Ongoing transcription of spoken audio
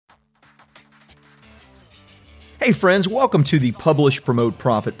Hey friends, welcome to the Publish, Promote,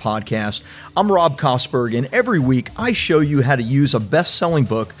 Profit podcast. I'm Rob Kosberg, and every week I show you how to use a best-selling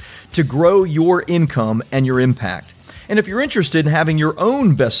book to grow your income and your impact. And if you're interested in having your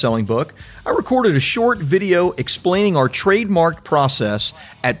own best-selling book, I recorded a short video explaining our trademark process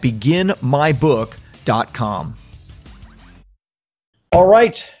at beginmybook.com. All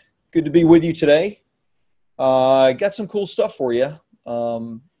right, good to be with you today. I got some cool stuff for you.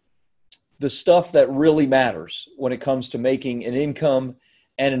 The stuff that really matters when it comes to making an income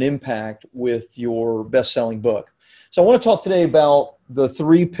and an impact with your best-selling book. So I want to talk today about the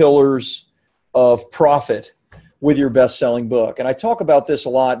 3 pillars of profit with your best-selling book. And I talk about this a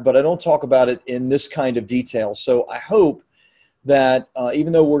lot, but I don't talk about it in this kind of detail. So I hope that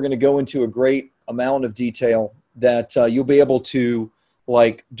even though we're going to go into a great amount of detail, that you'll be able to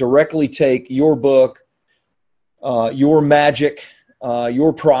directly take your book, your magic,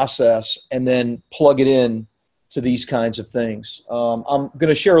 your process, and then plug it in to these kinds of things. I'm going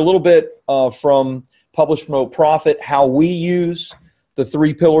to share a little bit from Publish, Promote, Profit, how we use the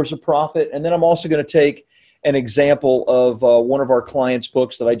 3 pillars of profit. And then I'm also going to take an example of one of our clients'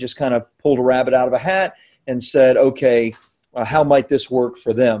 books that I just kind of pulled a rabbit out of a hat and said, okay, how might this work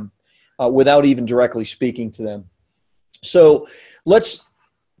for them without even directly speaking to them. So let's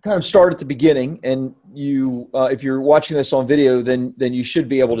kind of start at the beginning, and you, if you're watching this on video, then you should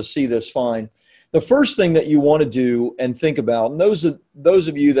be able to see this fine. The first thing that you want to do and think about, and those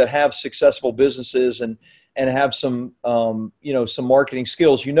of you that have successful businesses and have some some marketing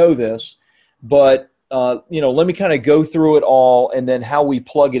skills, you know this, but let me kind of go through it all and then how we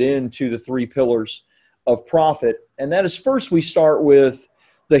plug it into the 3 pillars of profit. And that is, first we start with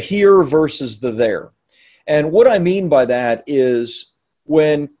the here versus the there. And what I mean by that is,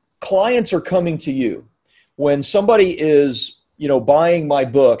 when clients are coming to you, when somebody is, buying my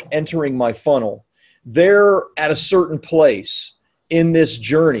book, entering my funnel, they're at a certain place in this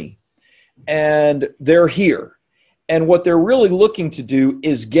journey and they're here. And what they're really looking to do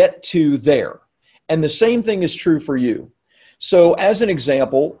is get to there. And the same thing is true for you. So as an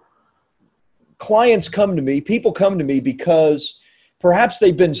example, clients come to me, people come to me because perhaps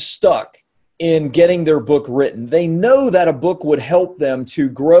they've been stuck in getting their book written. They know that a book would help them to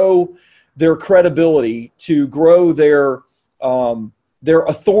grow their credibility, to grow their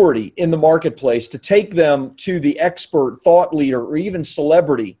authority in the marketplace, to take them to the expert, thought leader, or even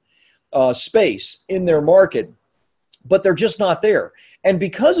celebrity space in their market, but they're just not there. And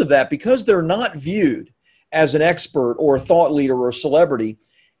because of that, because they're not viewed as an expert or a thought leader or a celebrity,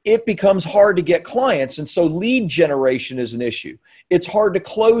 it becomes hard to get clients. And so lead generation is an issue. It's hard to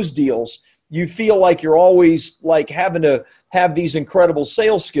close deals. You feel like you're always having to have these incredible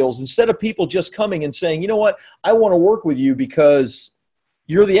sales skills instead of people just coming and saying, you know what, I want to work with you because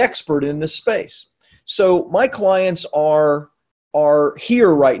you're the expert in this space. So my clients are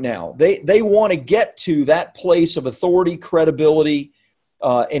here right now. They want to get to that place of authority, credibility,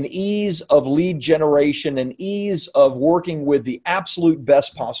 and ease of lead generation and ease of working with the absolute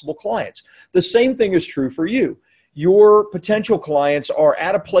best possible clients. The same thing is true for you. Your potential clients are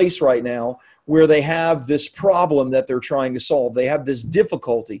at a place right now where they have this problem that they're trying to solve. They have this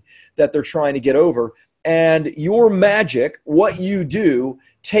difficulty that they're trying to get over. And your magic, what you do,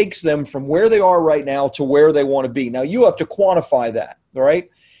 takes them from where they are right now to where they want to be. Now, you have to quantify that, all right?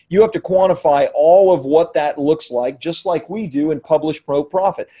 You have to quantify all of what that looks like, just like we do in Publish, Promote,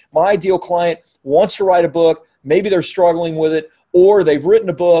 Profit. My ideal client wants to write a book. Maybe they're struggling with it, or they've written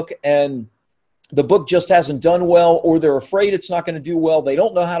a book and the book just hasn't done well, or they're afraid it's not going to do well. They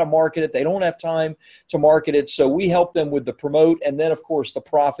don't know how to market it. They don't have time to market it. So we help them with the promote and then, of course, the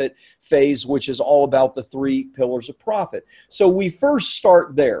profit phase, which is all about the 3 pillars of profit. So we first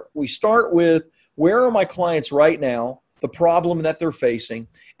start there. We start with, where are my clients right now, the problem that they're facing,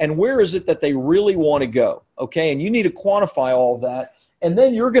 and where is it that they really want to go, okay? And you need to quantify all of that. And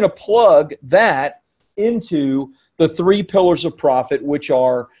then you're going to plug that into the 3 pillars of profit, which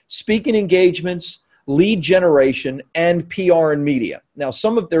are speaking engagements, lead generation, and PR and media. Now,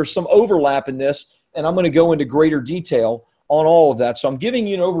 there's some overlap in this, and I'm going to go into greater detail on all of that. So I'm giving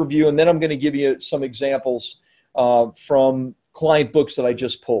you an overview, and then I'm going to give you some examples from client books that I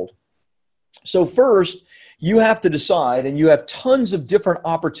just pulled. So first, you have to decide, and you have tons of different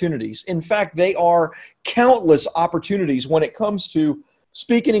opportunities. In fact, they are countless opportunities when it comes to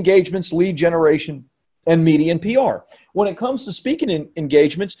speaking engagements, lead generation, and media and PR. When it comes to speaking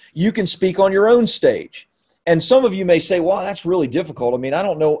engagements, you can speak on your own stage. And some of you may say, well, that's really difficult. I mean, I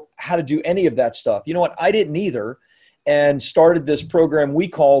don't know how to do any of that stuff. You know what? I didn't either. and started this program we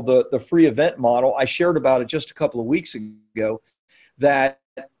call the free event model. I shared about it just a couple of weeks ago, that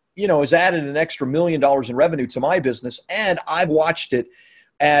has added an extra $1 million in revenue to my business. And I've watched it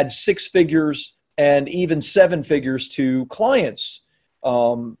add 6 figures and even 7 figures to clients'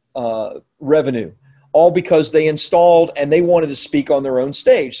 revenue, all because they installed and they wanted to speak on their own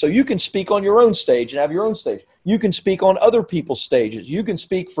stage. So you can speak on your own stage and have your own stage. You can speak on other people's stages. You can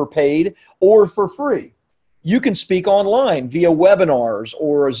speak for paid or for free. You can speak online via webinars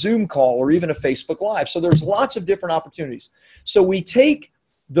or a Zoom call or even a Facebook Live. So there's lots of different opportunities. So we take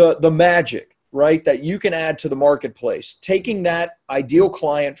the magic, right, that you can add to the marketplace, taking that ideal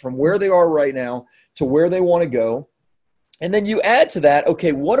client from where they are right now to where they want to go. And then you add to that,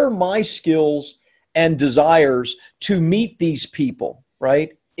 okay, what are my skills and desires to meet these people,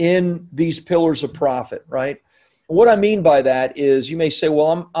 right, in these pillars of profit, right? What I mean by that is you may say,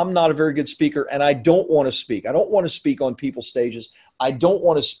 well, I'm not a very good speaker and I don't want to speak. I don't want to speak on people's stages. I don't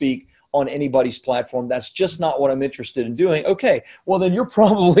want to speak on anybody's platform. That's just not what I'm interested in doing. Okay, well, then you're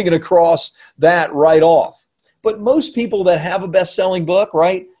probably going to cross that right off. But most people that have a best-selling book,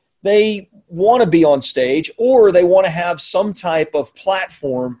 right, they want to be on stage or they want to have some type of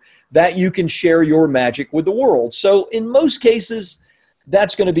platform that you can share your magic with the world. So in most cases,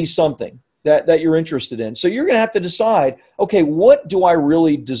 that's going to be something that you're interested in. So you're going to have to decide, okay, what do I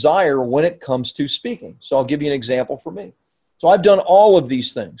really desire when it comes to speaking? So I'll give you an example for me. So I've done all of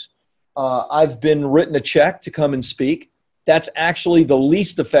these things. I've been written a check to come and speak. That's actually the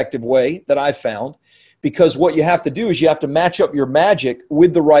least effective way that I've found, because what you have to do is you have to match up your magic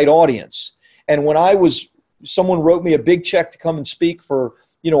with the right audience. And when someone wrote me a big check to come and speak for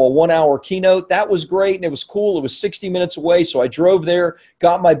a 1-hour keynote. That was great and it was cool. It was 60 minutes away. So I drove there,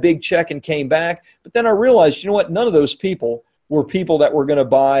 got my big check and came back. But then I realized, none of those people were people that were going to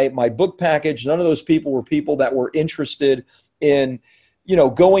buy my book package. None of those people were people that were interested in,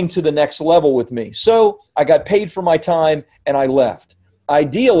 going to the next level with me. So I got paid for my time and I left.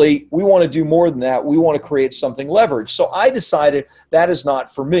 Ideally, we want to do more than that. We want to create something leveraged. So I decided that is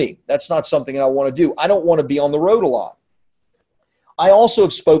not for me. That's not something I want to do. I don't want to be on the road a lot. I also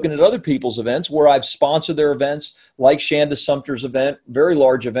have spoken at other people's events where I've sponsored their events, like Shanda Sumter's event, very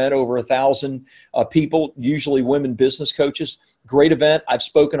large event, over 1,000 people, usually women business coaches. Great event. I've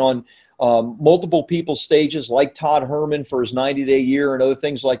spoken on multiple people's stages, like Todd Herman for his 90-day year and other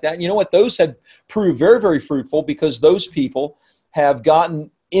things like that. And you know what? Those have proved very, very fruitful because those people have gotten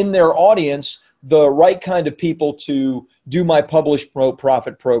in their audience the right kind of people to do my Publish Promote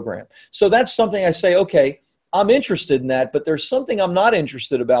Profit program. So that's something I say, okay, I'm interested in that, but there's something I'm not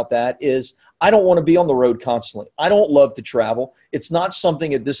interested about that is I don't want to be on the road constantly. I don't love to travel. It's not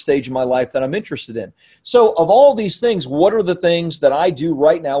something at this stage of my life that I'm interested in. So of all these things, what are the things that I do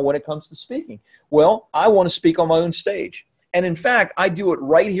right now when it comes to speaking? Well, I want to speak on my own stage. And in fact, I do it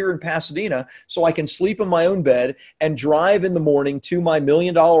right here in Pasadena so I can sleep in my own bed and drive in the morning to my $1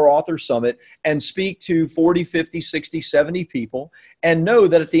 Million Author Summit and speak to 40, 50, 60, 70 people and know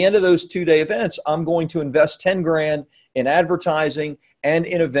that at the end of those 2-day events, I'm going to invest 10 grand in advertising and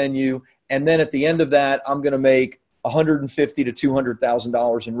in a venue. And then at the end of that, I'm going to make $150,000 to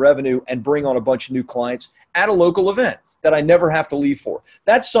 $200,000 in revenue and bring on a bunch of new clients at a local event that I never have to leave for.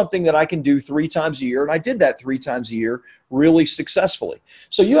 That's something that I can do 3 times a year, and I did that 3 times a year really successfully.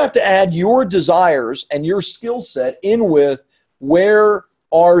 So you have to add your desires and your skill set in with where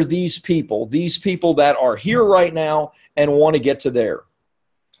are these people that are here right now and want to get to there.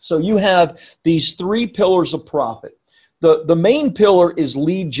 So you have these 3 pillars of profit. The main pillar is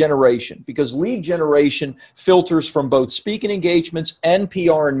lead generation, because lead generation filters from both speaking engagements and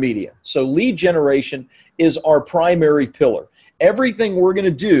PR and media. So lead generation is our primary pillar. Everything we're going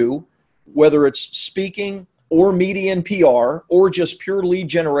to do, whether it's speaking or media and PR or just pure lead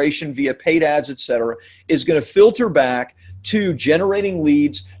generation via paid ads, etc., is going to filter back to generating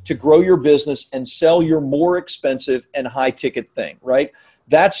leads to grow your business and sell your more expensive and high-ticket thing, right?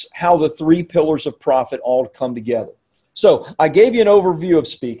 That's how the 3 pillars of profit all come together. So I gave you an overview of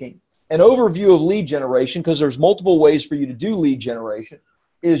speaking, an overview of lead generation, because there's multiple ways for you to do lead generation.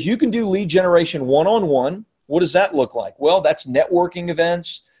 Is you can do lead generation one-on-one. What does that look like? Well, that's networking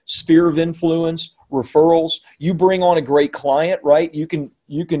events, sphere of influence, referrals. You bring on a great client, right? You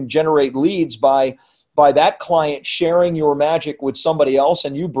can generate leads by that client sharing your magic with somebody else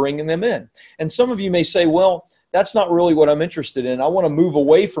and you bringing them in. And some of you may say, well, that's not really what I'm interested in. I want to move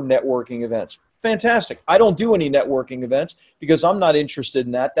away from networking events. Fantastic. I don't do any networking events because I'm not interested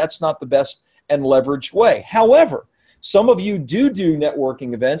in that. That's not the best and leveraged way. However, some of you do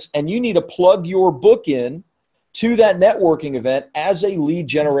networking events and you need to plug your book in to that networking event as a lead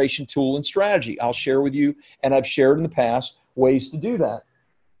generation tool and strategy. I'll share with you, and I've shared in the past, ways to do that.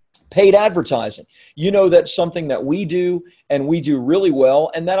 Paid advertising. You know, that's something that we do and we do really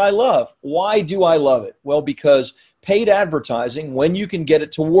well and that I love. Why do I love it? Well, because paid advertising, when you can get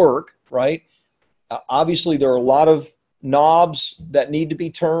it to work, right? Obviously, there are a lot of knobs that need to be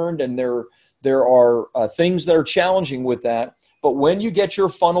turned, and there are things that are challenging with that. But when you get your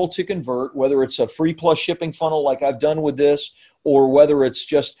funnel to convert, whether it's a free plus shipping funnel like I've done with this, or whether it's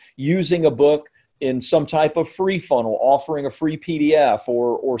just using a book in some type of free funnel, offering a free PDF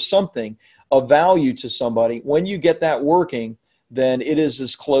or something of value to somebody, when you get that working, then it is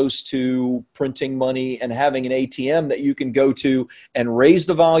as close to printing money and having an ATM that you can go to and raise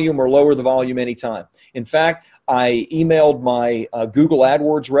the volume or lower the volume anytime. In fact, I emailed my Google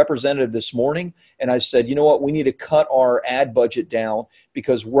AdWords representative this morning, and I said, you know what, we need to cut our ad budget down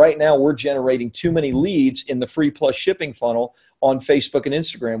because right now we're generating too many leads in the free plus shipping funnel on Facebook and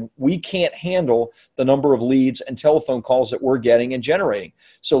Instagram. We can't handle the number of leads and telephone calls that we're getting and generating.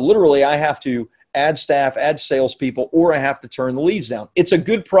 So literally I have to add staff, add salespeople, or I have to turn the leads down. It's a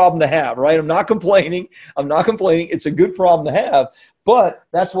good problem to have, right? I'm not complaining. It's a good problem to have, but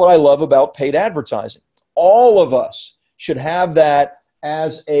that's what I love about paid advertising. All of us should have that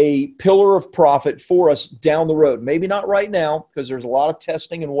as a pillar of profit for us down the road. Maybe not right now because there's a lot of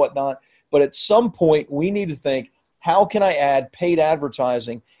testing and whatnot, but at some point we need to think, how can I add paid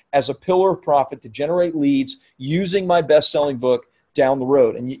advertising as a pillar of profit to generate leads using my best-selling book down the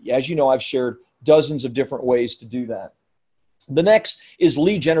road? And as you know, I've shared dozens of different ways to do that. The next is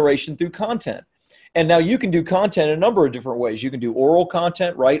lead generation through content. And now you can do content in a number of different ways. You can do oral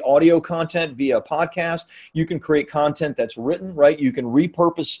content, right? Audio content via podcast. You can create content that's written, right? You can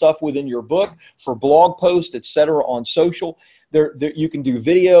repurpose stuff within your book for blog posts, et cetera, on social. You can do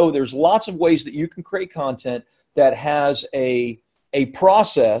video. There's lots of ways that you can create content that has a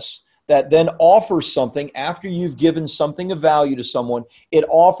process that then offers something after you've given something of value to someone. It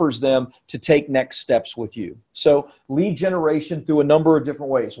offers them to take next steps with you. So lead generation through a number of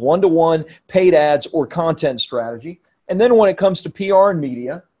different ways: one-to-one, paid ads, or content strategy. And then when it comes to PR and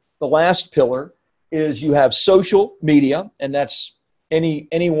media, the last pillar is you have social media, and that's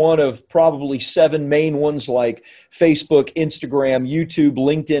any one of probably 7 main ones like Facebook, Instagram, YouTube,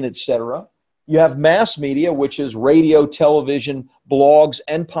 LinkedIn, etc. You have mass media, which is radio, television, blogs,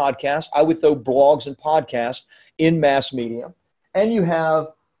 and podcasts. I would throw blogs and podcasts in mass media. And you have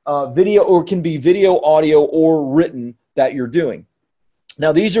video, or it can be video, audio, or written that you're doing.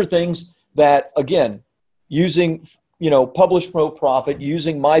 Now, these are things that, again, using, Publish, Promote, Profit,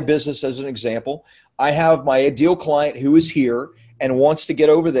 using my business as an example, I have my ideal client who is here and wants to get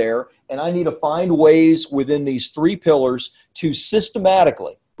over there, and I need to find ways within these 3 pillars to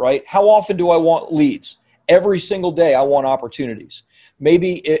systematically, right? How often do I want leads? Every single day I want opportunities.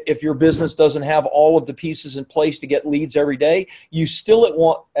 Maybe if your business doesn't have all of the pieces in place to get leads every day, you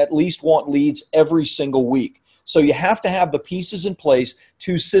still at least want leads every single week. So you have to have the pieces in place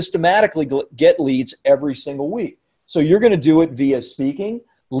to systematically get leads every single week. So you're going to do it via speaking,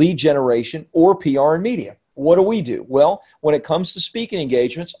 lead generation, or PR and media. What do we do? Well, when it comes to speaking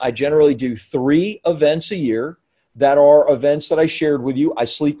engagements, I generally do 3 events a year. That are events that I shared with you. I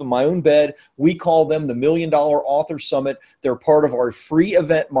sleep in my own bed. We call them the $1 Million Author Summit. They're part of our free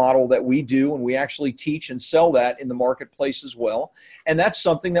event model that we do, and we actually teach and sell that in the marketplace as well. And that's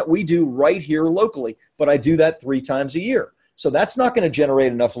something that we do right here locally, but I do that 3 times a year. So that's not going to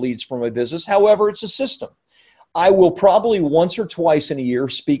generate enough leads for my business. However, it's a system. I will probably once or twice in a year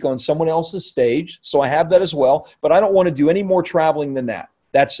speak on someone else's stage, so I have that as well, but I don't want to do any more traveling than that.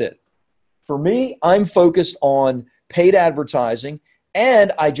 That's it. For me, I'm focused on paid advertising,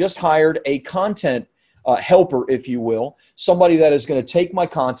 and I just hired a content helper, if you will, somebody that is going to take my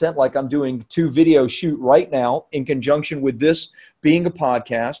content, like I'm doing 2 video shoot right now in conjunction with this being a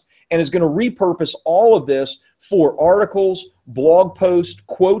podcast, and is going to repurpose all of this for articles, blog posts,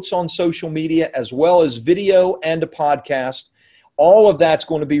 quotes on social media, as well as video and a podcast. All of that's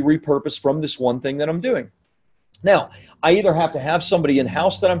going to be repurposed from this one thing that I'm doing. Now, I either have to have somebody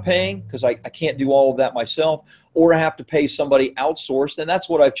in-house that I'm paying because I can't do all of that myself, or I have to pay somebody outsourced, and that's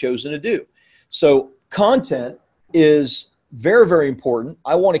what I've chosen to do. So content is very, very important.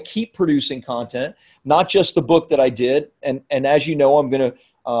 I want to keep producing content, not just the book that I did. And as you know, I'm going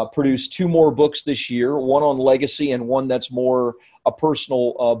to produce 2 more books this year, one on legacy and one that's more a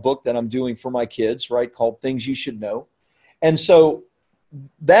personal book that I'm doing for my kids, right, called Things You Should Know. And so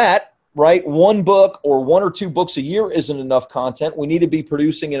that, right, 1 book or 1 or 2 books a year isn't enough content. We need to be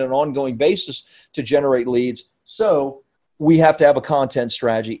producing it on an ongoing basis to generate leads. So we have to have a content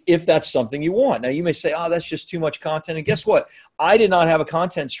strategy if that's something you want. Now, you may say, oh, that's just too much content. And guess what? I did not have a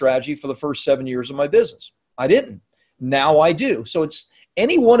content strategy for the first 7 years of my business. I didn't. Now I do. So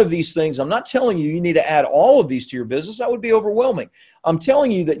Any one of these things, I'm not telling you you need to add all of these to your business. That would be overwhelming. I'm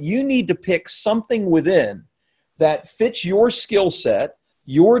telling you that you need to pick something within that fits your skill set,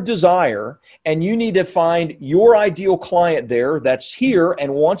 your desire, and you need to find your ideal client there that's here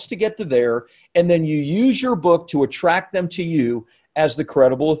and wants to get to there, and then you use your book to attract them to you as the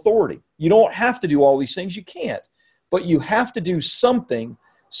credible authority. You don't have to do all these things. You can't. But you have to do something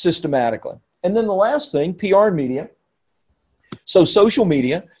systematically. And then the last thing, PR and media. So social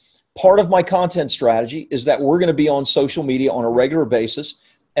media, part of my content strategy is that we're going to be on social media on a regular basis,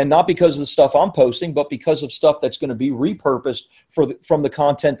 and not because of the stuff I'm posting, but because of stuff that's going to be repurposed from the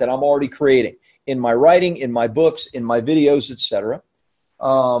content that I'm already creating in my writing, in my books, in my videos, etc.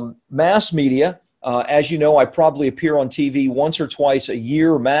 Mass media, as you know, I probably appear on TV once or twice a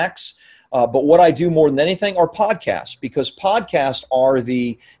year max. But what I do more than anything are podcasts, because podcasts are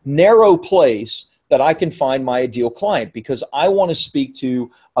the narrow place that I can find my ideal client, because I want to speak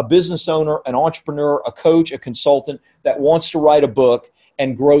to a business owner, an entrepreneur, a coach, a consultant that wants to write a book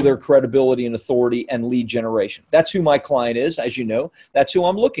and grow their credibility and authority and lead generation. That's who my client is, as you know. That's who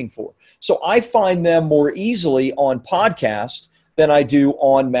I'm looking for. So I find them more easily on podcasts than I do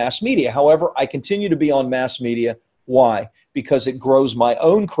on mass media. However, I continue to be on mass media. Why? Because it grows my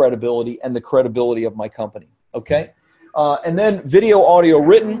own credibility and the credibility of my company. Okay? And then video, audio,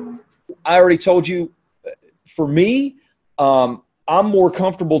 written. I already told you, for me, I'm more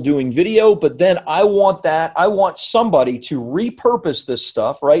comfortable doing video, but then I want somebody to repurpose this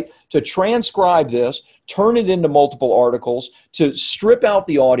stuff, right? To transcribe this, turn it into multiple articles, to strip out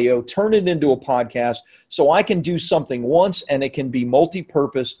the audio, turn it into a podcast, so I can do something once and it can be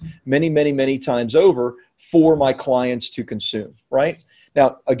multi-purpose many, many, many times over for my clients to consume, right?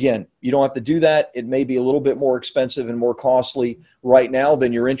 Now, again, you don't have to do that. It may be a little bit more expensive and more costly right now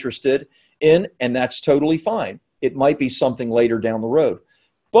than you're interested in, and that's totally fine. It might be something later down the road.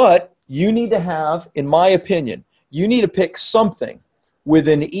 But you need to have, in my opinion, you need to pick something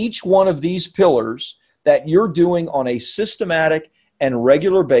within each one of these pillars that you're doing on a systematic and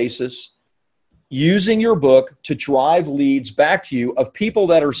regular basis, using your book to drive leads back to you of people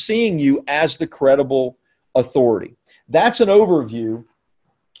that are seeing you as the credible authority. That's an overview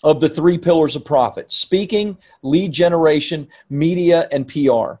of the 3 pillars of profit: speaking, lead generation, media, and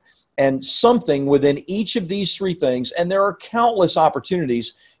PR. And something within each of these 3 things, and there are countless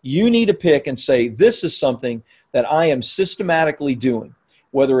opportunities, you need to pick and say, this is something that I am systematically doing,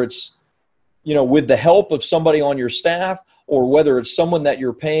 whether it's, with the help of somebody on your staff, or whether it's someone that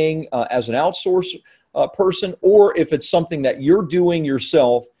you're paying as an outsource person, or if it's something that you're doing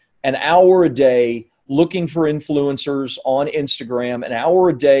yourself, an hour a day looking for influencers on Instagram, an hour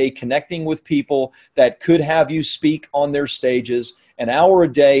a day connecting with people that could have you speak on their stages, an hour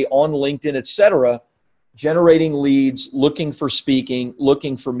a day on LinkedIn, etc., generating leads, looking for speaking,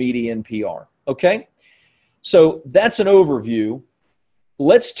 looking for media and PR. Okay? So that's an overview.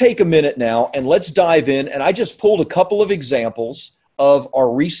 Let's take a minute now and let's dive in. And I just pulled a couple of examples of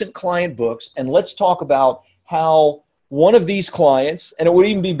our recent client books, and let's talk about how one of these clients, and it would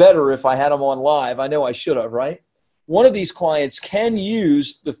even be better if I had them on live. I know I should have, right? One of these clients can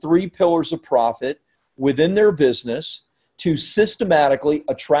use the 3 pillars of profit within their business to systematically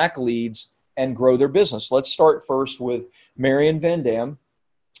attract leads and grow their business. Let's start first with Marion Van Dam.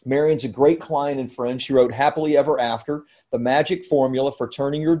 Marion's a great client and friend. She wrote Happily Ever After, the magic formula for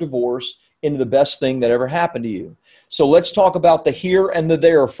turning your divorce into the best thing that ever happened to you. So let's talk about the here and the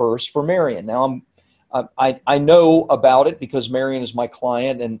there first for Marion. Now, I know about it because Marion is my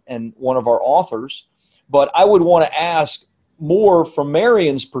client and one of our authors, but I would want to ask more from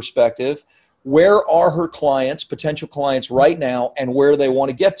Marion's perspective. Where are her clients, potential clients right now, and where they want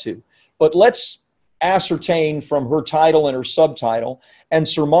to get to? But let's ascertain from her title and her subtitle and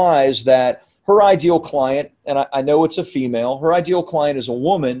surmise that her ideal client, and I know it's a female, her ideal client is a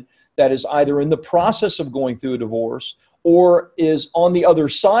woman that is either in the process of going through a divorce or is on the other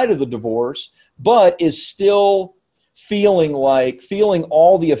side of the divorce, but is still feeling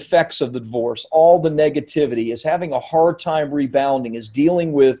all the effects of the divorce, all the negativity, is having a hard time rebounding, is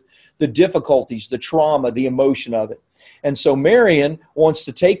dealing with the difficulties, the trauma, the emotion of it. And so Marion wants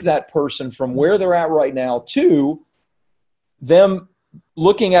to take that person from where they're at right now to them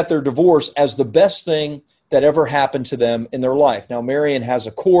looking at their divorce as the best thing that ever happened to them in their life. Now, Marion has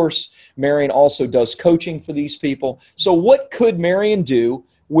a course. Marion also does coaching for these people. So what could Marion do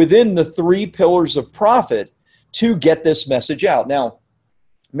within the 3 pillars of profit to get this message out? Now,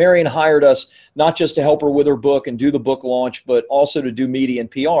 Marion hired us not just to help her with her book and do the book launch, but also to do media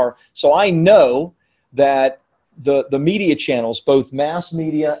and PR. So I know that the media channels, both mass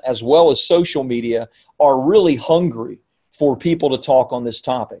media as well as social media, are really hungry for people to talk on this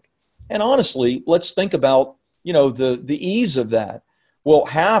topic. And honestly, let's think about, the ease of that. Well,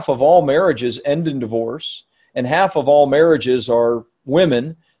 half of all marriages end in divorce, and half of all marriages are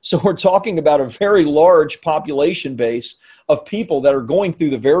women. So we're talking about a very large population base of people that are going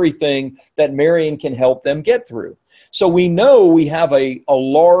through the very thing that Marion can help them get through. So we know we have a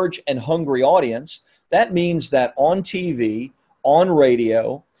large and hungry audience. That means that on TV, on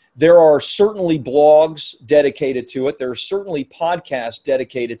radio, there are certainly blogs dedicated to it. There are certainly podcasts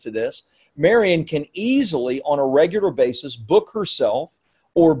dedicated to this. Marion can easily, on a regular basis, book herself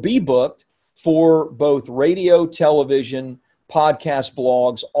or be booked for both radio, television, podcast,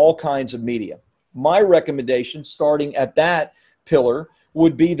 blogs, all kinds of media. My recommendation, starting at that pillar,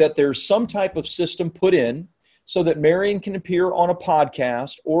 would be that there's some type of system put in so that Marion can appear on a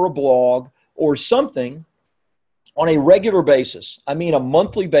podcast or a blog or something on a regular basis. I mean, a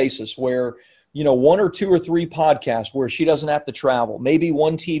monthly basis where, one or two or three podcasts where she doesn't have to travel, maybe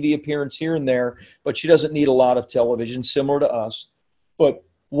one TV appearance here and there, but she doesn't need a lot of television, similar to us. But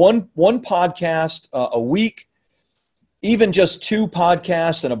one podcast a week, even just 2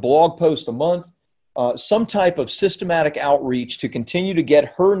 podcasts and a blog post a month, some type of systematic outreach to continue to get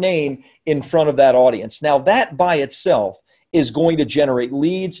her name in front of that audience. Now, that by itself is going to generate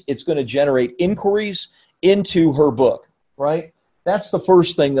leads. It's going to generate inquiries into her book, right? That's the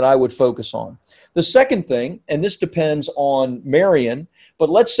first thing that I would focus on. The second thing, and this depends on Marion, but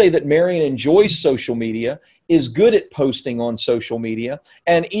let's say that Marion enjoys social media, is good at posting on social media,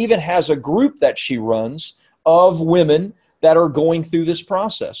 and even has a group that she runs of women that are going through this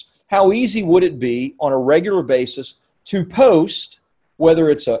process. How easy would it be on a regular basis to post,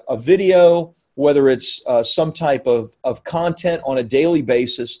 whether it's a video, whether it's some type of content on a daily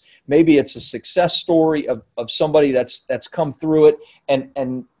basis, maybe it's a success story of somebody that's come through it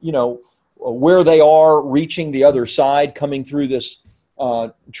and where they are reaching the other side, coming through this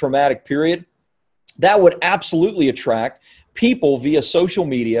traumatic period. That would absolutely attract people via social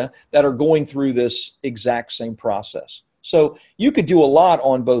media that are going through this exact same process. So you could do a lot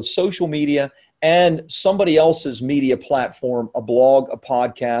on both social media and somebody else's media platform, a blog, a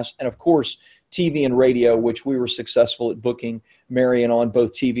podcast, and of course, TV and radio, which we were successful at booking Marion on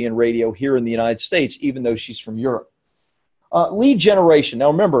both TV and radio here in the United States, even though she's from Europe. Lead generation. Now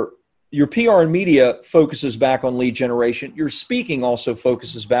remember, your PR and media focuses back on lead generation. Your speaking also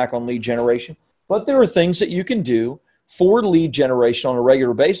focuses back on lead generation. But there are things that you can do for lead generation on a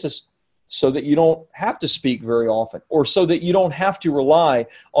regular basis so that you don't have to speak very often, or so that you don't have to rely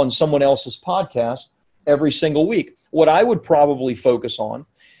on someone else's podcast every single week. What I would probably focus on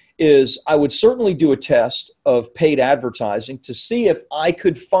is I would certainly do a test of paid advertising to see if I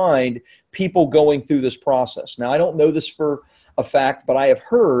could find people going through this process. Now, I don't know this for a fact, but I have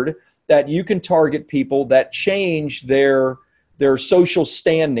heard that you can target people that change their social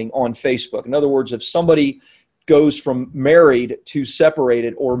standing on Facebook. In other words, if somebody goes from married to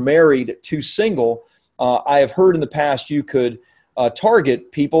separated or married to single, I have heard in the past you could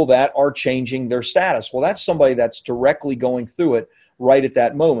target people that are changing their status. Well, that's somebody that's directly going through it right at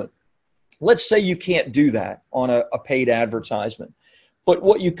that moment. Let's say you can't do that on a paid advertisement. But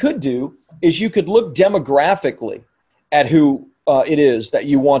what you could do is you could look demographically at who it is that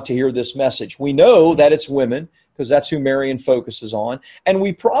you want to hear this message. We know that it's women because that's who Marion focuses on. And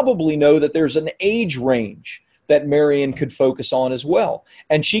we probably know that there's an age range that Marion could focus on as well.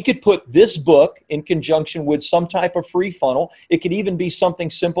 And she could put this book in conjunction with some type of free funnel. It could even be something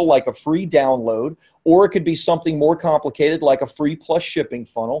simple like a free download, or it could be something more complicated like a free plus shipping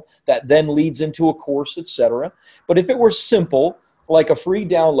funnel that then leads into a course, etc. But if it were simple, like a free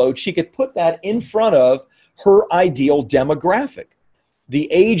download, she could put that in front of her ideal demographic, the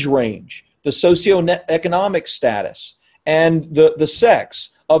age range, the socioeconomic status, and the sex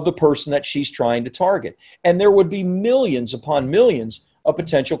of the person that she's trying to target. And there would be millions upon millions of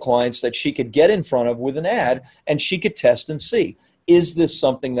potential clients that she could get in front of with an ad, and she could test and see, is this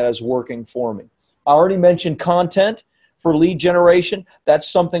something that is working for me? I already mentioned content for lead generation. That's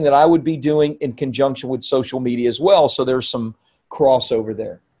something that I would be doing in conjunction with social media as well. So there's some crossover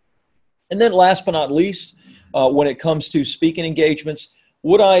there. And then last but not least, when it comes to speaking engagements,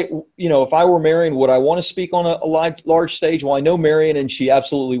 would I, if I were Marion, would I want to speak on a large stage? Well, I know Marion, and she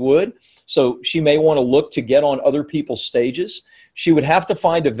absolutely would. So she may want to look to get on other people's stages. She would have to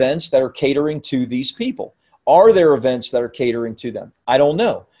find events that are catering to these people. Are there events that are catering to them? I don't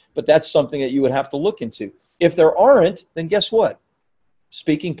know, but that's something that you would have to look into. If there aren't, then guess what?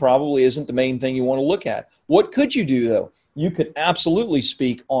 Speaking probably isn't the main thing you want to look at. What could you do, though? You could absolutely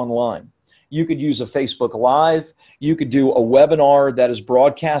speak online. You could use a Facebook Live. You could do a webinar that is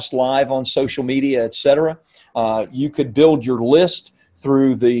broadcast live on social media, etc. You could build your list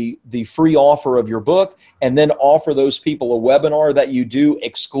through the free offer of your book and then offer those people a webinar that you do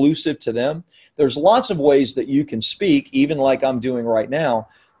exclusive to them. There's lots of ways that you can speak, even like I'm doing right now,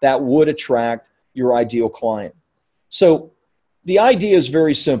 that would attract your ideal client. So the idea is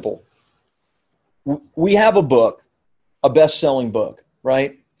very simple. We have a book, a best-selling book,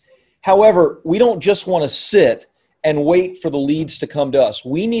 right? However, we don't just want to sit and wait for the leads to come to us.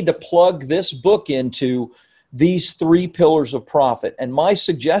 We need to plug this book into these 3 pillars of profit. And my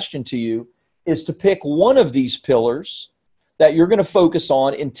suggestion to you is to pick one of these pillars that you're going to focus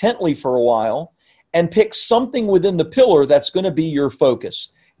on intently for a while and pick something within the pillar that's going to be your focus.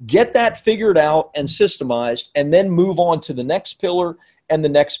 Get that figured out and systemized, and then move on to the next pillar and the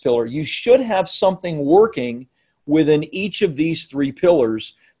next pillar. You should have something working within each of these 3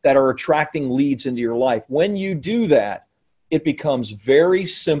 pillars that are attracting leads into your life. When you do that, it becomes very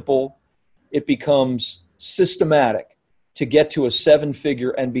simple. It becomes systematic to get to a 7-figure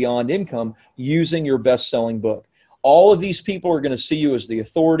and beyond income using your best-selling book. All of these people are going to see you as the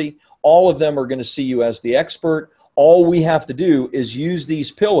authority. All of them are going to see you as the expert. All we have to do is use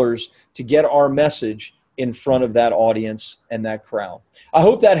these pillars to get our message in front of that audience and that crowd. I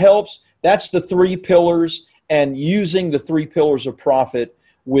hope that helps. That's the 3 pillars, and using the 3 pillars of profit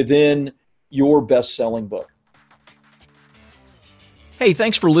within your best-selling book. Hey,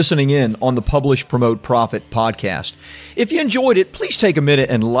 thanks for listening in on the Publish, Promote, Profit podcast. If you enjoyed it, please take a minute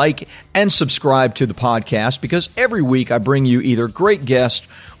and like and subscribe to the podcast, because every week I bring you either great guests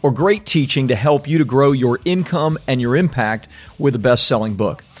or great teaching to help you to grow your income and your impact with a best-selling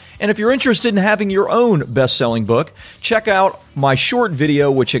book. And if you're interested in having your own best-selling book, check out my short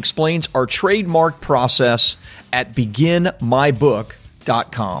video which explains our trademark process at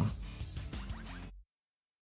beginmybook.com.